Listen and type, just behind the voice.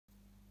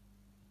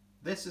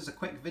This is a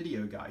quick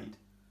video guide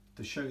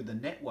to show the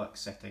network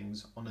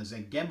settings on a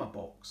Zgemma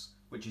box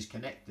which is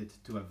connected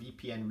to a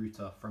VPN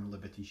router from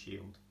Liberty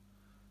Shield.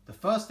 The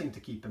first thing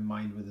to keep in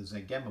mind with a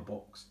Zgemma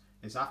box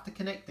is after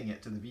connecting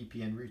it to the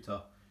VPN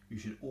router, you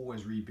should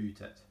always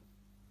reboot it.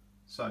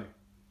 So,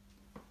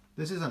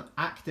 this is an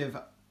active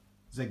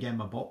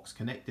Zgemma box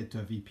connected to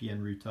a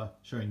VPN router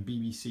showing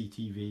BBC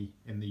TV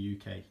in the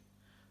UK.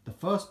 The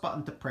first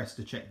button to press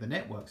to check the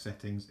network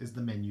settings is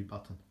the menu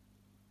button.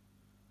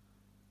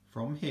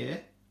 From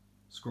here,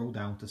 scroll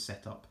down to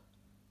Setup.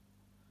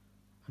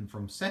 And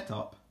from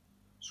Setup,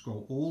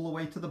 scroll all the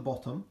way to the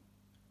bottom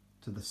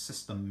to the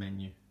System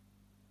menu.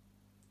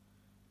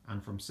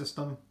 And from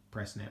System,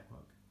 press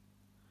Network.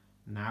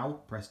 Now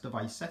press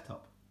Device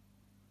Setup.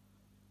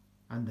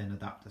 And then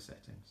Adapter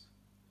Settings.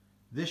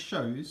 This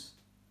shows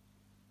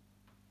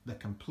the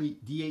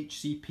complete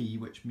DHCP,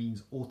 which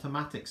means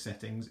automatic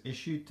settings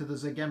issued to the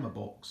Zgemma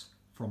box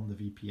from the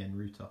VPN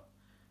router.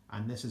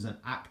 And this is an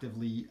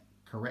actively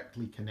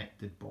correctly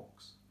connected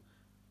box.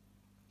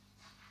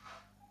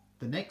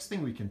 The next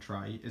thing we can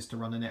try is to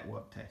run a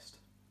network test.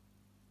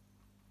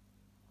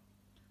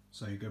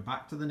 So you go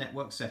back to the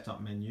network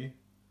setup menu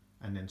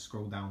and then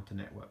scroll down to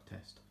network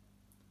test.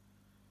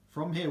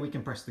 From here we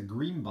can press the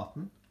green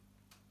button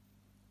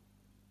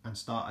and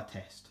start a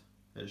test.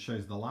 It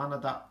shows the LAN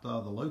adapter,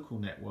 the local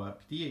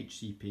network,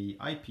 DHCP,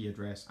 IP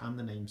address and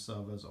the name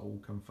servers are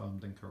all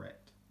confirmed and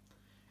correct.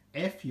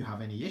 If you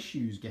have any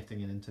issues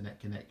getting an internet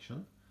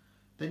connection,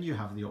 then you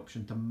have the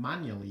option to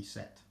manually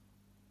set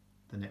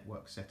the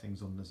network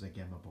settings on the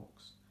Zgemma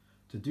box.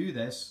 To do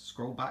this,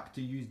 scroll back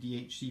to use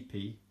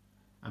DHCP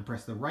and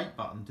press the right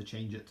button to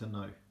change it to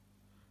no.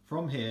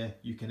 From here,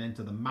 you can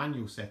enter the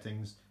manual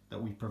settings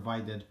that we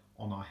provided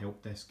on our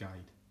help desk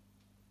guide.